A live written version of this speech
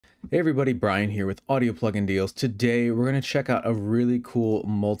Hey everybody, Brian here with Audio Plugin Deals. Today we're going to check out a really cool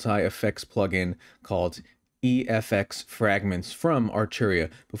multi-effects plugin called Efx Fragments from Arturia.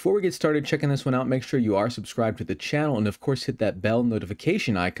 Before we get started checking this one out, make sure you are subscribed to the channel and of course hit that bell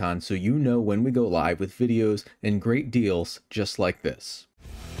notification icon so you know when we go live with videos and great deals just like this.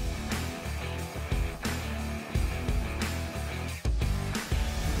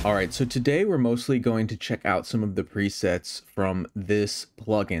 Alright, so today we're mostly going to check out some of the presets from this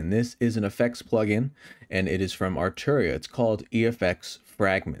plugin. This is an effects plugin, and it is from Arturia. It's called Efx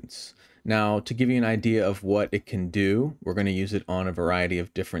Fragments. Now, to give you an idea of what it can do, we're going to use it on a variety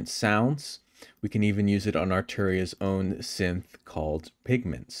of different sounds. We can even use it on Arturia's own synth called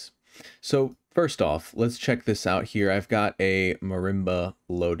Pigments. So first off, let's check this out here. I've got a marimba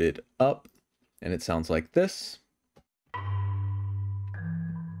loaded up, and it sounds like this.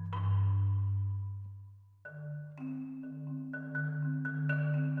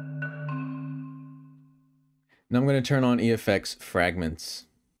 Now I'm going to turn on Efx Fragments.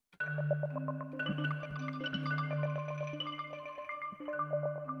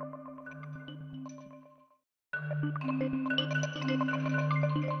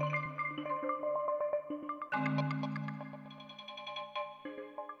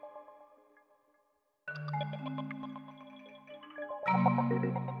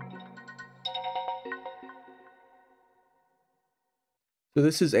 So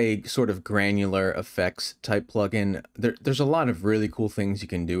this is a sort of granular effects type plugin. There's a lot of really cool things you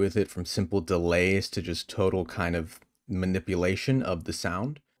can do with it, from simple delays to just total kind of manipulation of the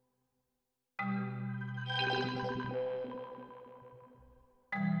sound.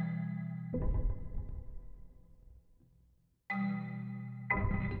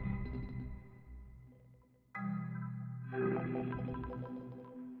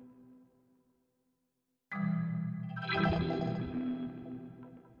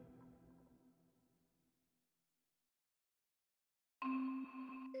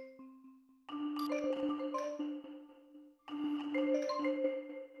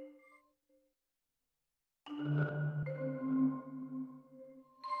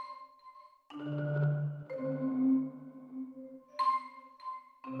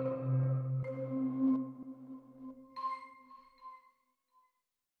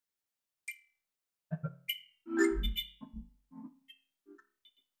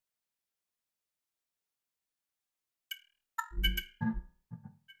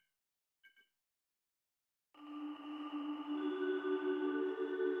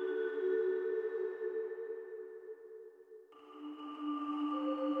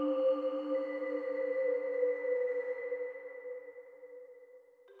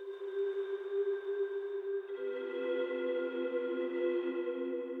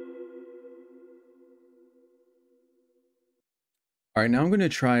 All right, now I'm going to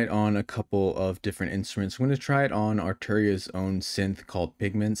try it on a couple of different instruments. I'm going to try it on Arturia's own synth called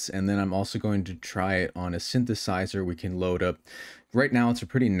Pigments, and then I'm also going to try it on a synthesizer we can load up. Right now it's a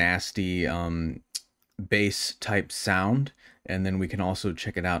pretty nasty bass type sound, and then we can also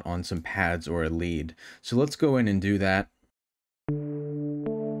check it out on some pads or a lead. So let's go in and do that.